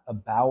lot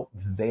about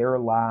their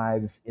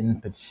lives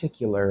in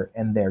particular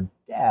and their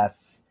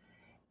deaths,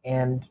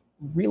 and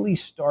really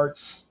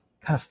starts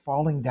kind of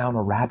falling down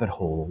a rabbit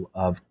hole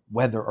of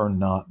whether or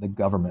not the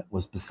government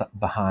was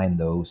behind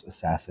those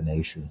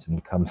assassinations, and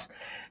becomes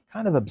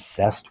kind of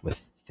obsessed with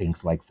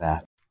things like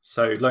that.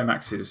 So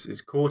Lomax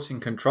is caught in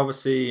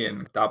controversy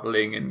and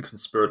dabbling in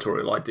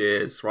conspiratorial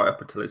ideas right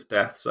up until his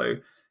death. So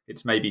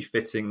it's maybe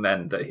fitting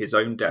then that his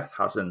own death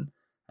has an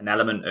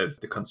element of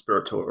the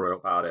conspiratorial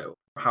about it.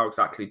 How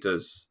exactly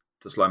does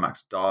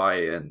Lomax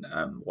die, and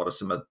what are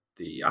some of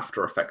the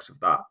after effects of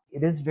that?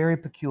 It is very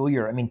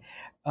peculiar. I mean,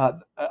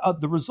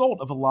 the result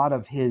of a lot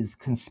of his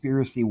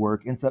conspiracy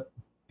work ends up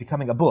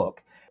becoming a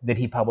book that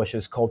he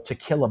publishes called To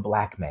Kill a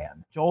Black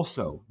Man, which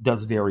also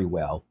does very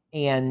well.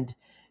 And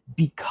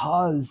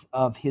because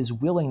of his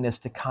willingness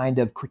to kind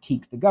of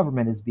critique the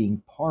government as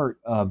being part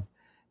of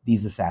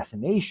these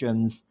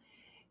assassinations,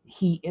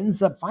 he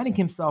ends up finding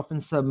himself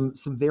in some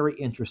very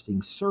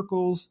interesting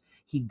circles.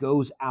 He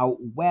goes out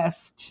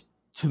west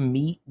to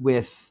meet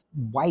with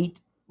white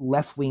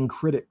left-wing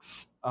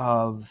critics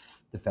of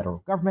the federal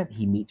government.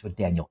 He meets with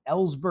Daniel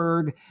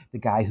Ellsberg, the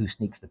guy who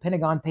sneaks the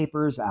Pentagon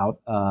Papers out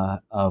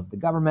of the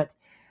government.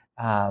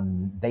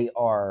 They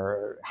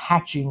are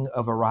hatching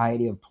a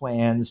variety of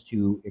plans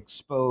to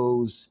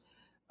expose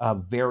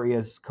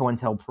various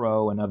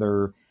COINTELPRO and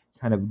other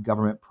kind of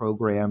government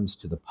programs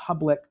to the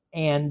public.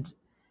 And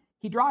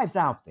he drives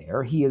out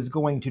there. He is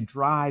going to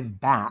drive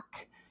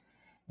back,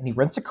 and he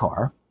rents a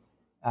car,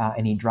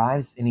 and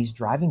he's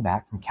driving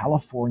back from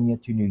California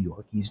to New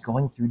York. He's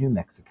going through New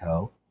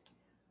Mexico,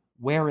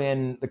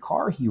 wherein the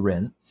car he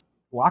rents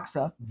locks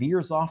up,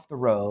 veers off the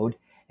road,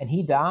 and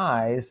he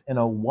dies in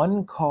a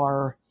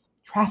one-car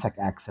traffic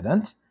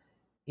accident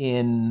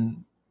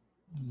in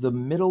the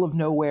middle of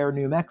nowhere,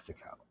 New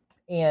Mexico.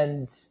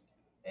 And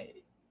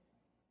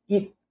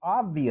it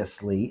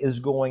obviously is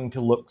going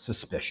to look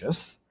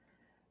suspicious,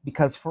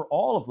 because for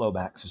all of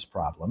Lomax's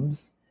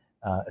problems,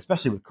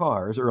 especially with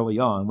cars early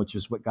on, which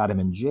is what got him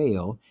in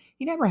jail,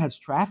 he never has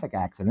traffic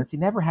accidents. He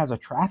never has a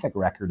traffic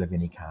record of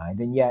any kind.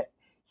 And yet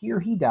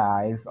here he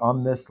dies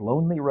on this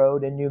lonely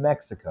road in New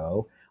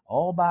Mexico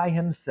all by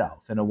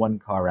himself in a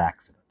one-car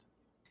accident.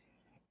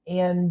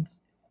 And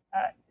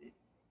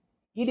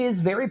it is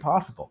very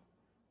possible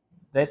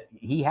that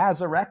he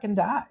has a wreck and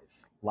dies.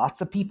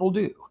 Lots of people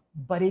do.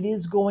 But it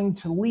is going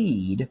to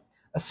lead,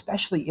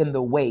 especially in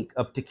the wake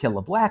of To Kill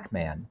a Black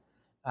Man,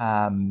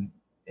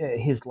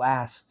 his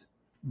last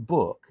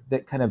book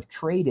that kind of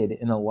traded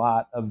in a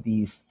lot of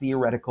these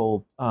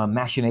theoretical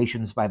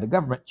machinations by the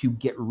government to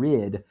get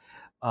rid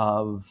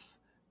of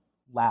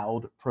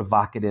loud,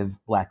 provocative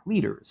Black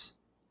leaders,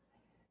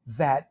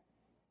 that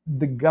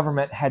the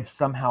government had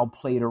somehow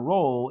played a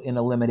role in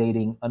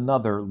eliminating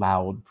another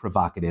loud,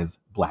 provocative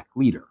Black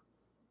leader.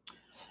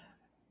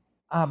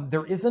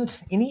 There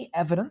isn't any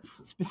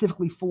evidence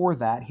specifically for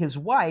that. His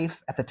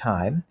wife at the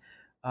time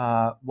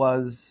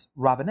was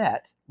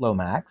Robinette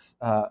Lomax,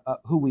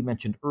 who we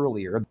mentioned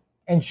earlier,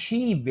 and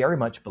she very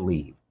much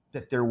believed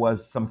that there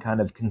was some kind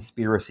of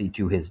conspiracy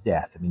to his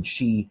death. I mean,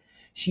 she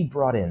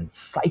brought in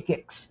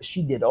psychics.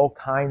 She did all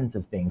kinds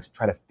of things to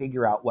try to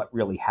figure out what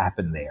really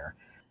happened there.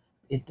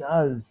 It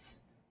does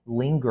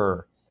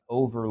linger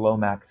over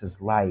Lomax's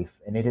life,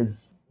 and it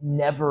has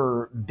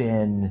never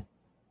been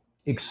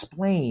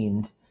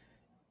explained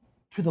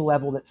to the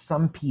level that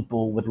some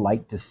people would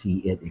like to see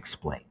it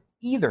explained,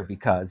 either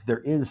because there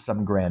is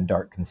some grand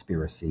dark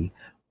conspiracy,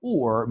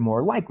 or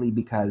more likely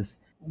because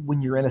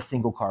when you're in a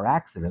single car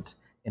accident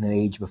in an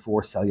age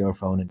before cellular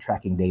phone and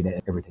tracking data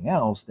and everything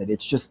else, that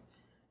it's just,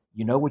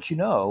 you know what you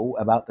know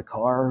about the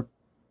car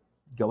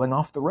going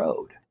off the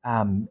road.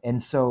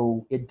 And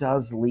so it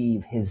does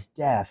leave his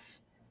death,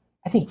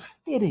 I think,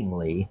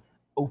 fittingly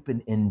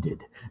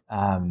open-ended.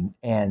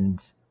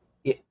 And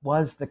it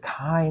was the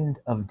kind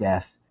of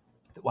death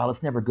that, while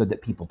it's never good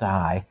that people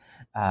die,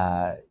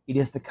 it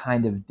is the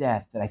kind of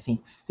death that I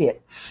think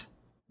fits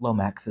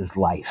Lomax's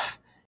life.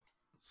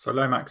 So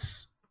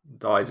Lomax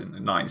dies in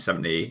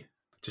 1970,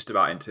 just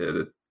about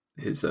into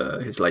his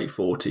late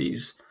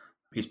 40s.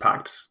 He's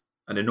packed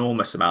an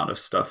enormous amount of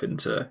stuff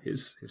into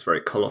his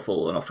very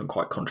colourful and often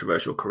quite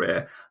controversial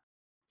career.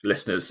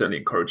 Listeners, certainly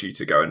encourage you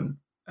to go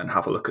and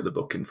have a look at the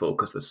book in full,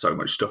 because there's so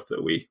much stuff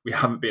that we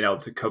haven't been able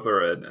to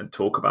cover and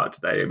talk about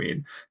today. I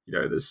mean, you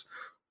know, there's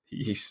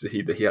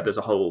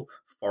a whole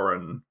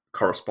foreign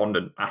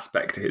correspondent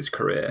aspect to his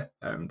career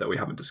that we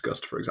haven't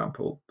discussed, for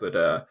example.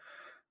 But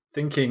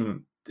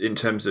thinking in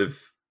terms of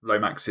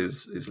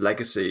Lomax's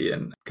legacy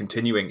and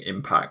continuing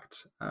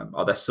impact,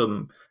 are there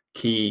some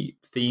key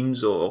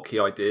themes or key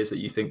ideas that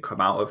you think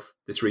come out of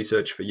this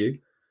research for you?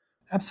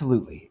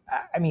 Absolutely.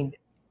 I mean,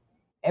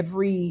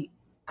 every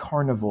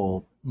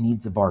carnival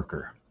needs a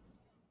barker,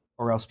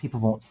 or else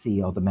people won't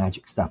see all the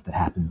magic stuff that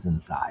happens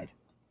inside.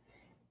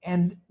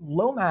 And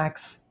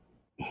Lomax,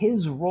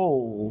 his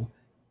role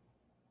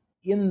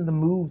in the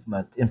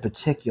movement in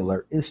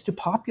particular is to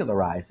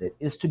popularize it,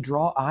 is to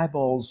draw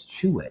eyeballs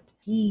to it.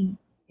 He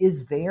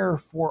is there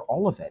for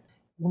all of it.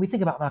 When we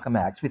think about Malcolm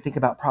X, we think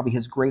about probably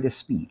his greatest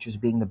speech as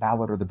being the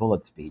ballot or the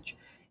bullet speech.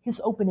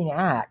 His opening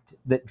act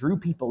that drew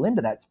people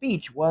into that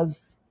speech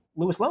was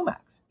Louis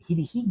Lomax.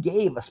 He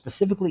gave a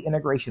specifically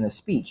integrationist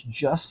speech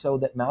just so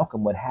that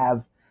Malcolm would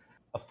have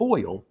a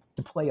foil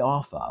to play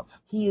off of.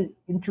 He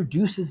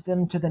introduces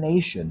them to the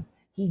nation.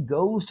 He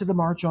goes to the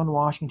March on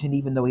Washington,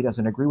 even though he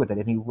doesn't agree with it,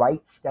 and he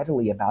writes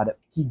steadily about it.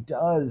 He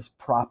does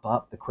prop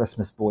up the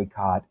Christmas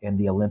boycott and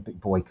the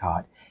Olympic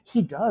boycott.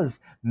 He does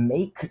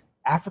make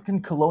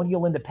African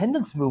colonial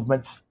independence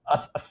movements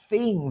a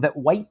thing that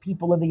white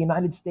people in the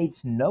United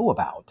States know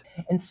about.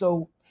 And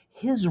so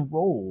his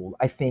role,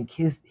 I think,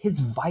 his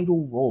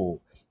vital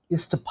role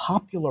is to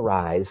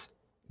popularize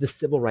the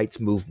civil rights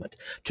movement,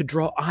 to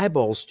draw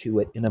eyeballs to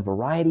it in a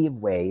variety of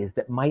ways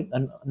that might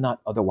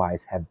not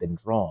otherwise have been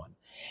drawn.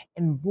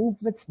 And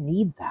movements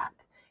need that.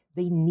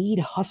 They need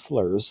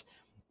hustlers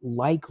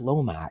like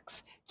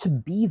Lomax to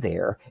be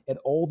there at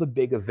all the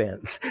big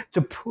events,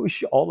 to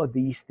push all of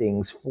these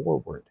things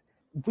forward.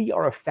 We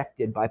are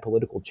affected by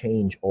political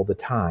change all the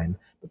time,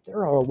 but there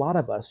are a lot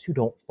of us who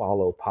don't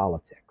follow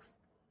politics.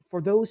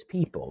 For those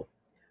people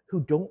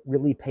who don't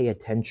really pay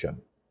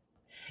attention,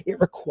 it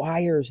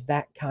requires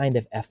that kind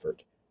of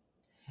effort.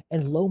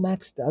 And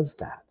Lomax does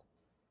that.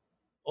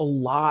 A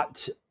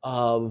lot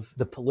of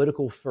the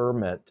political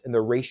ferment and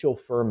the racial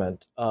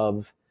ferment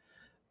of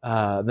the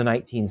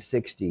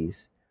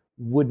 1960s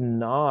would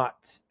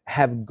not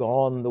have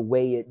gone the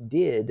way it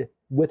did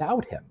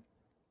without him.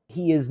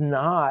 He is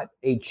not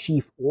a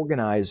chief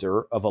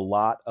organizer of a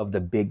lot of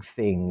the big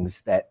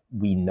things that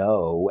we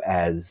know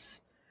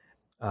as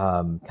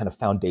kind of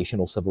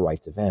foundational civil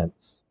rights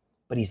events,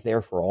 but he's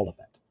there for all of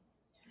it.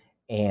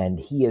 And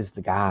he is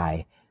the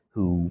guy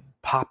who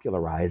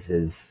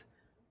popularizes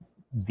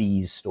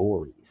these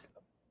stories.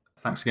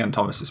 Thanks again,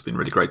 Thomas. It's been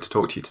really great to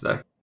talk to you today.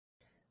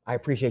 I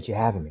appreciate you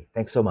having me.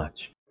 Thanks so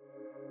much.